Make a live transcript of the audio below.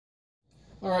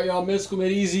Alright y'all, Middle School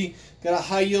Made Easy. Got a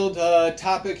high yield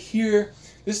topic here.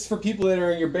 This is for people that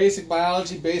are in your basic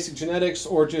biology, basic genetics,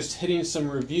 or just hitting some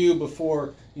review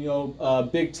before,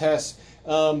 big tests.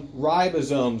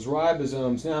 Ribosomes.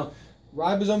 Now,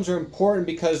 ribosomes are important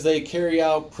because they carry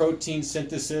out protein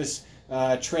synthesis,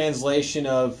 translation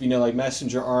of, like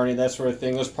messenger RNA, that sort of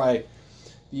thing. Those are probably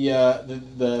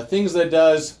the things that it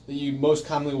does that you most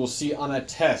commonly will see on a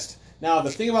test. Now, the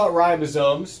thing about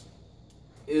ribosomes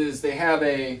is they have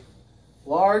a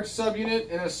large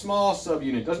subunit and a small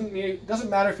subunit. Doesn't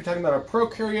matter if you're talking about a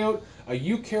prokaryote, a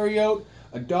eukaryote,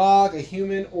 a dog, a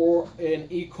human, or an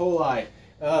E. coli.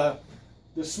 The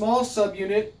small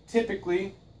subunit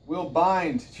typically will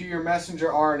bind to your messenger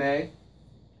RNA,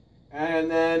 and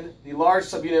then the large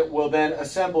subunit will then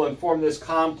assemble and form this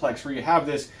complex where you have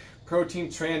this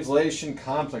protein translation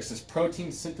complex, this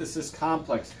protein synthesis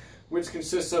complex, which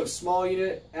consists of small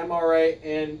unit, mRNA,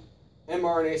 and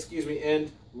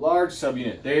large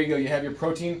subunit. There you go. You have your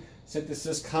protein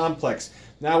synthesis complex.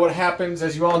 Now what happens,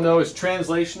 as you all know, is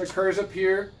translation occurs up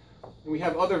here. And we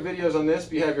have other videos on this.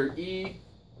 But you have your E,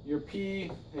 your P,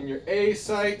 and your A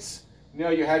sites.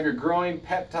 Now you have your growing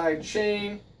peptide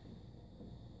chain.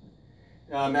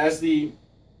 As the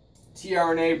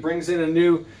tRNA brings in a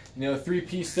new,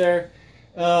 3-piece there.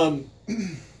 The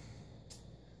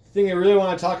thing I really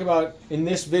want to talk about in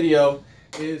this video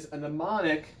is a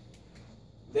mnemonic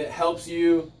that helps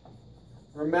you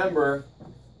remember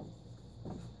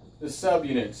the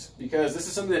subunits, because this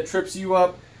is something that trips you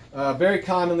up very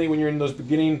commonly when you're in those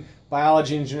beginning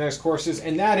biology and genetics courses,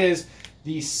 and that is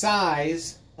the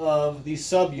size of the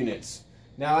subunits.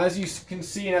 Now, as you can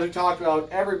see, and as we talked about,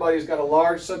 everybody's got a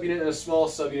large subunit and a small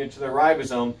subunit to their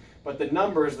ribosome, but the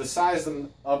numbers, the size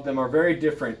of them are very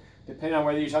different depending on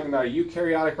whether you're talking about a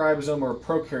eukaryotic ribosome or a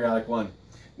prokaryotic one.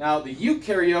 Now, the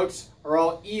eukaryotes are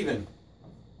all even.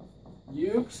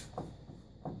 Eukes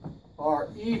are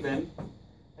even,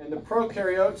 and the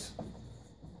prokaryotes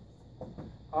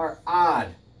are odd.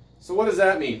 So what does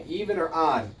that mean, even or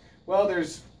odd? Well,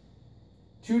 there's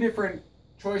two different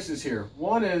choices here.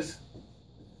 One is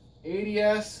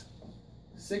 80S,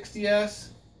 60S,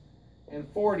 and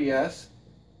 40S,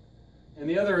 and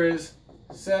the other is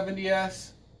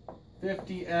 70S,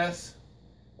 50S,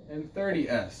 and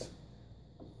 30S.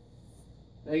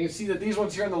 Now you can see that these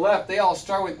ones here on the left, they all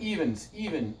start with evens,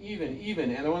 even,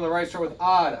 and the one on the right start with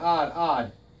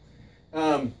odd.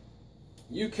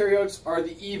 Eukaryotes are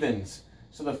the evens.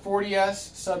 So the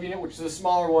 40S subunit, which is the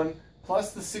smaller one,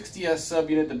 plus the 60S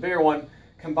subunit, the bigger one,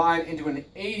 combine into an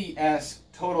 80S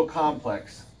total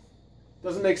complex.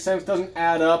 Doesn't make sense, doesn't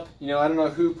add up. I don't know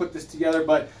who put this together,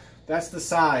 but that's the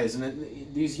size.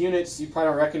 And these units you probably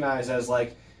don't recognize as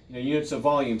units of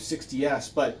volume,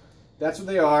 60S, but that's what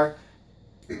they are.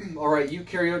 Alright,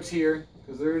 eukaryotes here,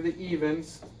 because they're the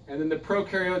evens, and then the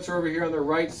prokaryotes are over here on the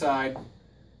right side.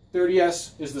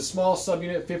 30S is the small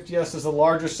subunit, 50S is the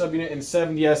larger subunit, and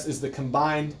 70S is the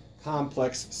combined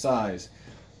complex size.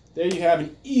 There you have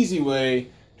an easy way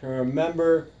to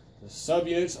remember the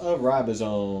subunits of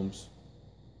ribosomes.